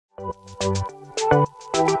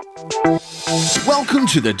Welcome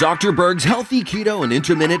to the Dr. Berg's Healthy Keto and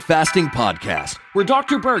Intermittent Fasting Podcast, where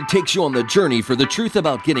Dr. Berg takes you on the journey for the truth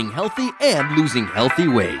about getting healthy and losing healthy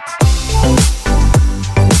weight.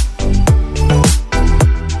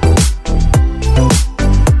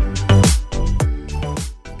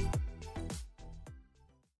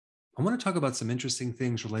 I want to talk about some interesting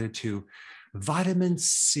things related to vitamin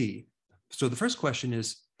C. So the first question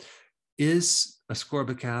is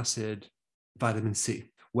ascorbic acid vitamin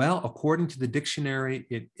C? Well, according to the dictionary,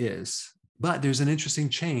 it is. But there's an interesting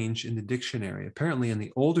change in the dictionary. Apparently, in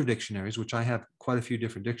the older dictionaries, which I have quite a few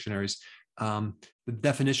different dictionaries, the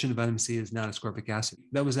definition of vitamin C is not ascorbic acid.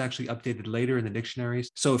 That was actually updated later in the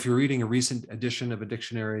dictionaries. So if you're reading a recent edition of a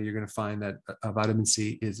dictionary, you're going to find that vitamin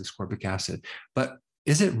C is ascorbic acid. But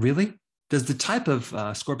is it really? Does the type of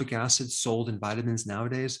ascorbic acid sold in vitamins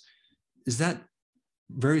nowadays, is that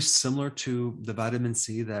very similar to the vitamin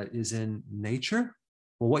C that is in nature?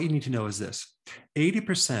 Well, what you need to know is this.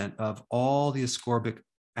 80% of all the ascorbic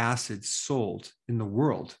acid sold in the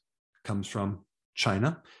world comes from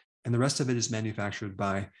China, and the rest of it is manufactured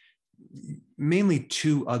by mainly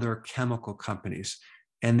two other chemical companies,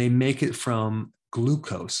 and they make it from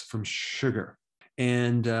glucose, from sugar,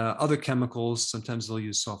 and other chemicals. Sometimes they'll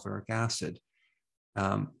use sulfuric acid,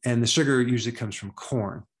 and the sugar usually comes from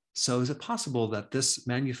corn. So is it possible that this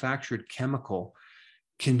manufactured chemical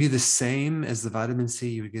can be the same as the vitamin C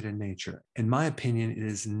you would get in nature? In my opinion, it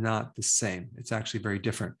is not the same. It's actually very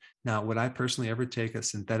different. Now, would I personally ever take a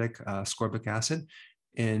synthetic ascorbic acid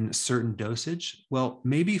in certain dosage? Well,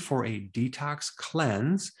 maybe for a detox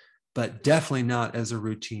cleanse, but definitely not as a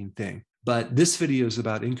routine thing. But this video is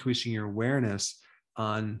about increasing your awareness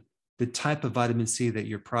on the type of vitamin C that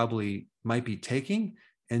you're probably might be taking,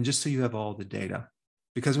 and just so you have all the data.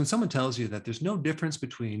 Because when someone tells you that there's no difference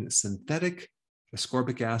between synthetic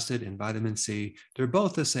ascorbic acid and vitamin C, they're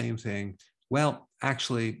both the same thing. Well,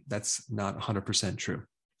 actually, that's not 100% true.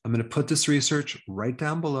 I'm going to put this research right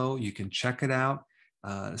down below. You can check it out.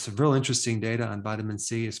 Some real interesting data on vitamin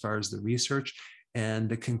C as far as the research. And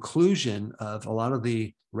the conclusion of a lot of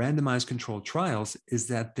the randomized controlled trials is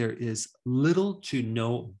that there is little to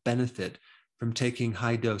no benefit from taking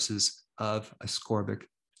high doses of ascorbic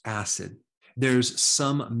acid. There's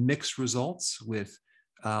some mixed results with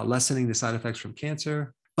lessening the side effects from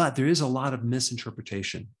cancer, but there is a lot of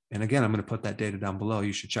misinterpretation. And again, I'm going to put that data down below.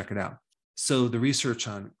 You should check it out. So the research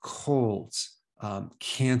on colds,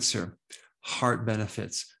 cancer, heart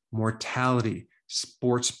benefits, mortality,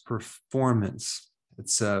 sports performance,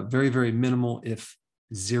 it's very, very minimal, if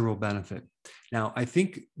zero benefit. Now, I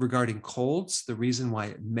think regarding colds, the reason why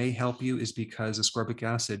it may help you is because ascorbic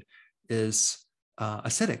acid is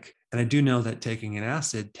acidic. And I do know that taking an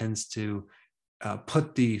acid tends to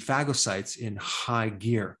put the phagocytes in high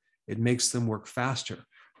gear. It makes them work faster.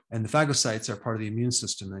 And the phagocytes are part of the immune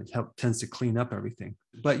system, and it tends to clean up everything.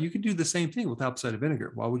 But you can do the same thing with apple cider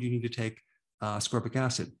vinegar. Why would you need to take ascorbic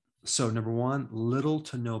acid? So number one, little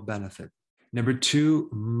to no benefit. Number two,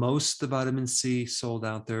 most of the vitamin C sold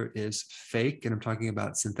out there is fake, and I'm talking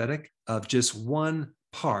about synthetic, of just one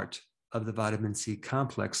part of the vitamin C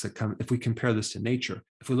complex that come, if we compare this to nature.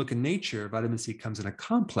 If we look in nature, vitamin C comes in a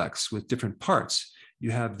complex with different parts.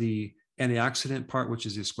 You have the antioxidant part, which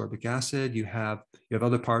is the ascorbic acid. You have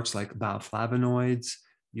other parts like bioflavonoids.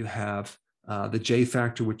 You have the J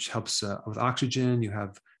factor, which helps with oxygen. You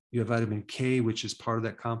have vitamin K, which is part of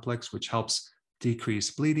that complex, which helps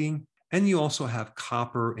decrease bleeding. And you also have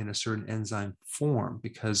copper in a certain enzyme form,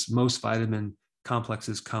 because most vitamin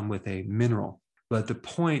complexes come with a mineral. But the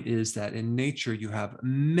point is that in nature, you have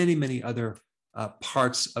many, many other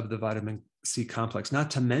parts of the vitamin C complex,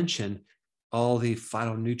 not to mention all the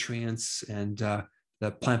phytonutrients and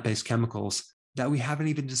the plant-based chemicals that we haven't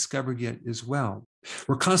even discovered yet as well.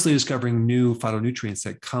 We're constantly discovering new phytonutrients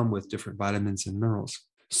that come with different vitamins and minerals.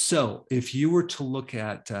 So if you were to look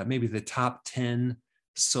at maybe the top 10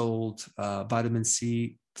 sold vitamin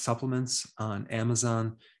C supplements on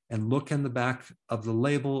Amazon, and look in the back of the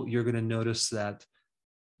label, you're going to notice that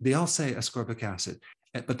they all say ascorbic acid,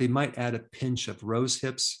 but they might add a pinch of rose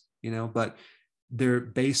hips, but they're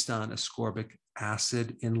based on ascorbic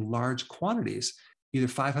acid in large quantities, either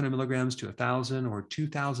 500 milligrams to 1,000 or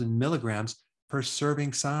 2,000 milligrams per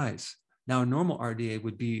serving size. Now, a normal RDA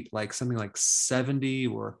would be like something like 70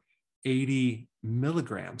 or 80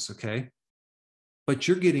 milligrams, okay? But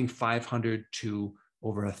you're getting 500 to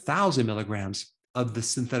over 1,000 milligrams of the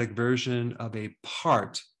synthetic version of a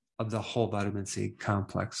part of the whole vitamin C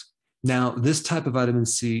complex. Now, this type of vitamin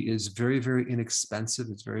C is very, very inexpensive.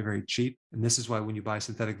 It's very, very cheap. And this is why when you buy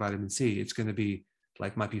synthetic vitamin C, it's going to be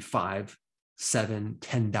might be $5 $7,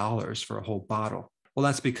 $10 for a whole bottle. Well,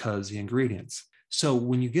 that's because the ingredients. So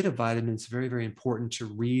when you get a vitamin, it's very, very important to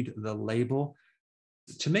read the label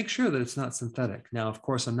to make sure that it's not synthetic. Now, of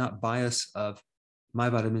course, I'm not biased of my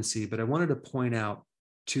vitamin C, but I wanted to point out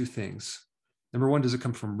two things. Number one, does it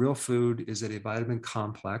come from real food? Is it a vitamin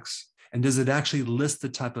complex? And does it actually list the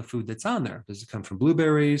type of food that's on there? Does it come from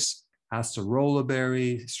blueberries, acerola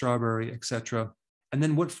berry, strawberry, etc.? And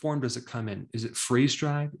then what form does it come in? Is it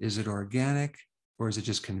freeze-dried? Is it organic? Or is it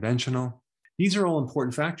just conventional? These are all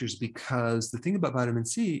important factors because the thing about vitamin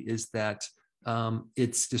C is that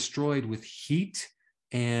it's destroyed with heat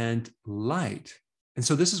and light. And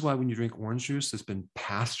so this is why when you drink orange juice that's been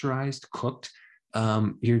pasteurized, cooked,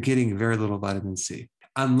 you're getting very little vitamin C,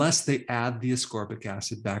 unless they add the ascorbic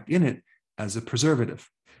acid back in it as a preservative.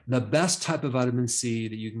 The best type of vitamin C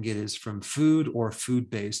that you can get is from food or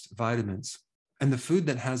food-based vitamins. And the food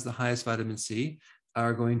that has the highest vitamin C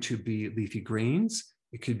are going to be leafy greens.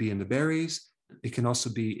 It could be in the berries. It can also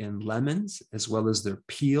be in lemons as well as their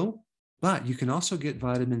peel. But you can also get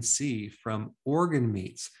vitamin C from organ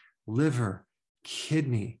meats, liver,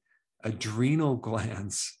 kidney, adrenal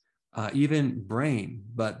glands, even brain.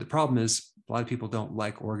 But the problem is a lot of people don't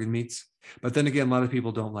like organ meats. But then again, a lot of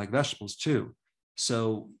people don't like vegetables too.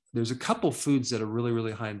 So there's a couple foods that are really,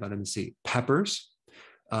 really high in vitamin C. Peppers,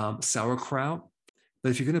 sauerkraut. But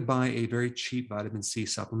if you're going to buy a very cheap vitamin C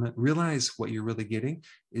supplement, realize what you're really getting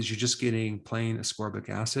is you're just getting plain ascorbic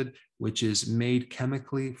acid, which is made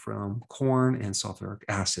chemically from corn and sulfuric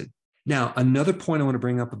acid. Now, another point I want to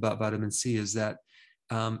bring up about vitamin C is that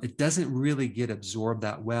it doesn't really get absorbed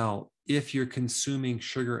that well if you're consuming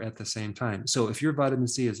sugar at the same time. So if your vitamin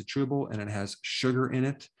C is a chewable and it has sugar in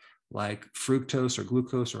it, like fructose or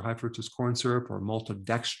glucose or high fructose corn syrup or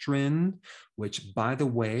maltodextrin, which, by the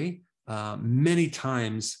way, many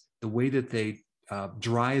times the way that they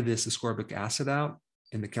dry this ascorbic acid out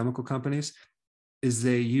in the chemical companies is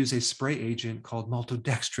they use a spray agent called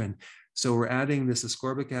maltodextrin. So we're adding this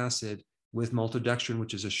ascorbic acid with maltodextrin,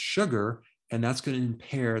 which is a sugar, and that's going to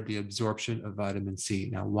impair the absorption of vitamin C.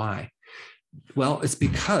 Now, why? Well, it's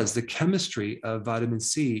because the chemistry of vitamin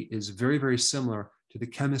C is very, very similar to the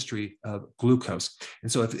chemistry of glucose.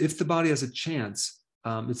 And so if the body has a chance,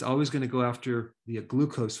 it's always going to go after the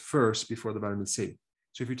glucose first before the vitamin C.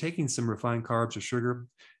 So if you're taking some refined carbs or sugar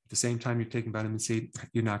at the same time you're taking vitamin C,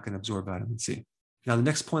 you're not going to absorb vitamin C. Now, the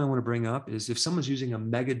next point I want to bring up is if someone's using a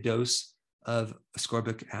mega dose of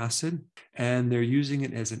ascorbic acid and they're using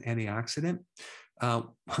it as an antioxidant,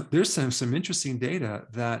 there's some interesting data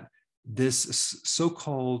that this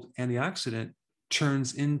so-called antioxidant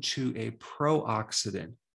turns into a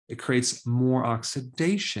pro-oxidant. It creates more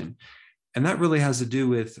oxidation. And that really has to do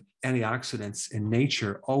with antioxidants in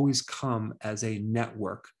nature always come as a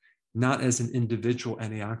network, not as an individual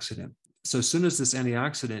antioxidant. So as soon as this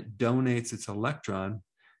antioxidant donates its electron,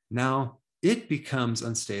 now it becomes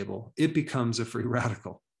unstable. It becomes a free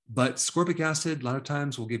radical. But ascorbic acid, a lot of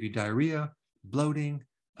times, will give you diarrhea, bloating,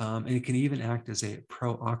 and it can even act as a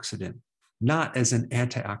pro-oxidant, not as an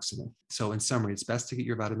antioxidant. So in summary, it's best to get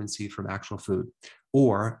your vitamin C from actual food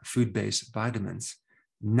or food-based vitamins,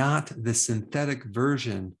 not the synthetic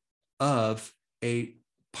version of a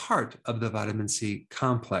part of the vitamin C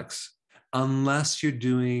complex, unless you're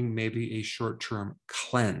doing maybe a short-term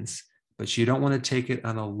cleanse, but you don't want to take it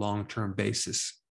on a long-term basis.